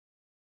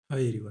Hi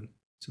everyone.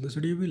 So in this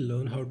video we'll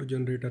learn how to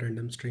generate a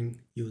random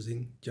string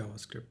using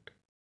JavaScript.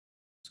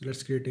 So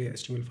let's create a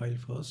HTML file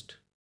first.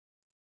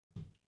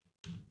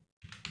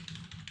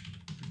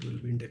 It will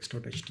be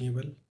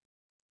index.html.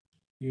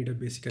 You need a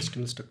basic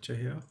HTML structure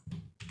here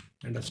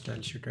and a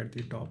style sheet at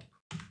the top.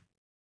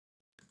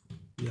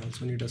 We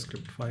also need a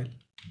script file,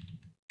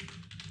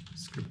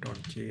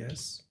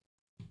 script.js.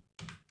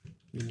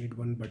 We need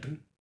one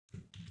button.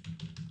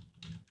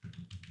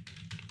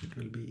 It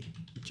will be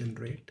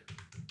generate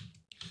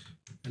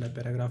and a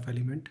paragraph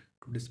element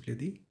to display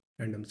the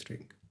random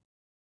string.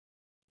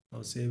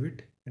 Now save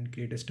it and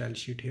create a style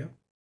sheet here.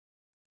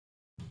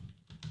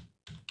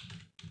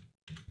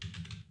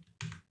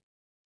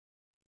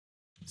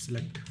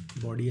 Select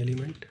body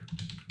element.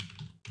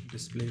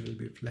 Display will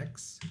be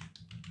flex.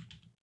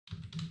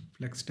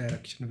 Flex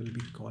direction will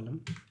be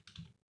column.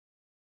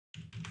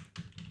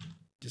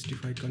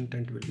 Justify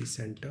content will be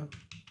center.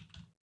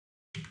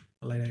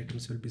 Align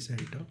items will be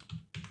center.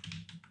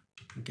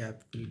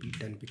 Gap will be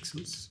 10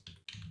 pixels.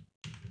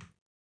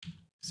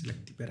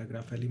 Select the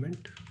paragraph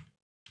element.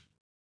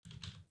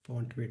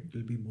 Font weight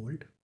will be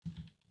bold.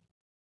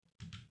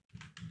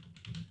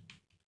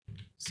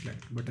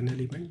 Select button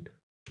element.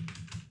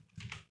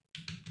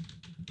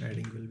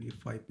 Padding will be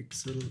 5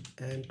 pixel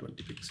and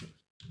 20 pixel.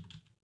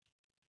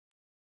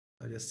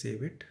 Now just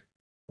save it.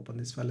 Open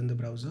this file in the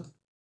browser.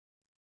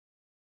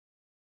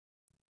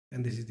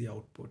 And this is the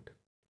output.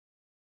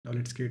 Now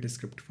let's create a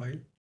script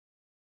file.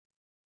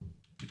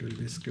 It will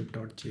be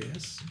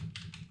script.js.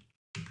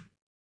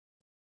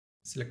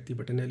 Select the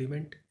button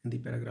element and the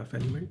paragraph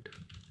element.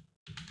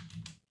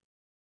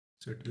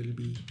 So it will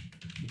be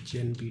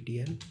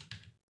genbtn.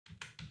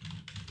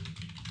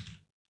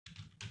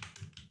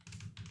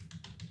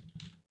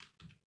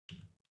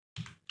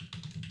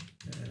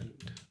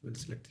 And we'll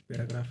select the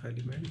paragraph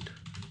element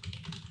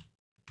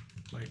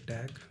by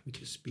tag,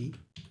 which is p.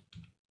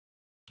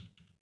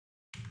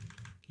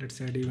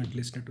 Let's add event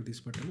listener to this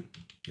button.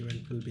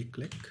 Event will be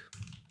click.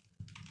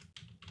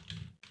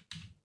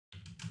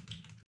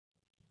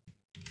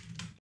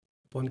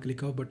 Upon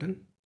click of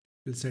button,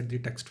 we'll set the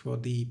text for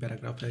the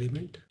paragraph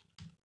element.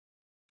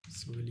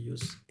 So we'll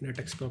use inner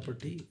text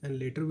property and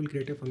later we'll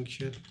create a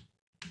function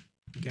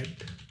get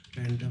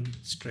random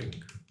string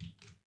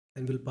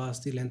and we'll pass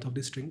the length of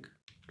the string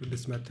to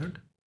this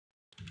method.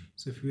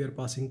 So if we are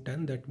passing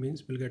 10, that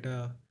means we'll get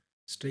a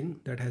string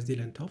that has the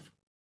length of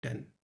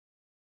 10.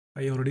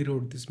 I already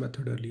wrote this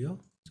method earlier,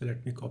 so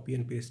let me copy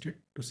and paste it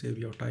to save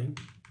your time.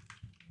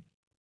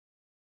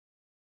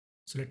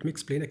 So let me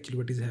explain actually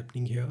what is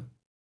happening here.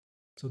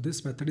 So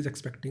this method is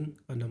expecting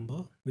a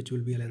number which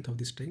will be a length of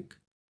the string.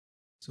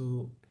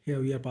 So here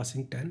we are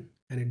passing 10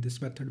 and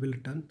this method will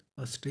return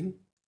a string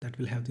that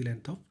will have the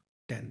length of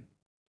 10.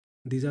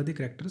 These are the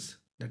characters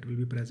that will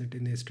be present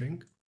in a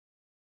string.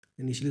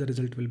 Initially the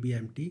result will be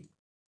empty.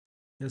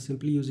 We are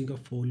simply using a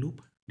for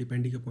loop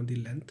depending upon the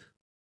length.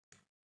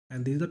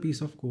 And this is a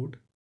piece of code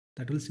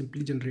that will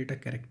simply generate a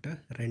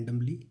character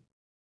randomly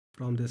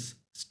from this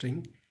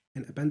string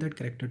and append that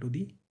character to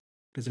the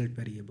result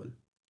variable.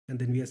 And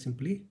then we are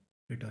simply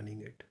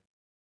returning it.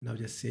 Now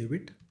just save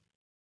it.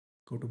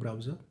 Go to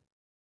browser.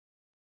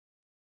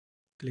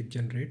 Click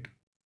generate.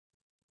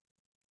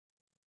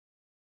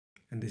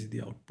 And this is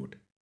the output.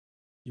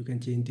 You can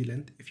change the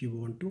length if you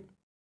want to.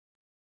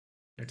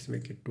 Let's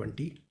make it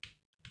 20.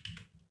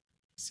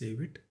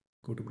 Save it.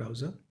 Go to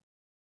browser.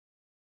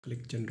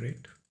 Click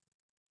generate.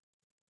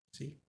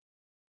 See?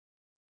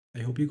 I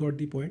hope you got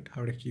the point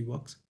how it actually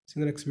works. See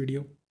you in the next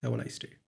video. Have a nice day.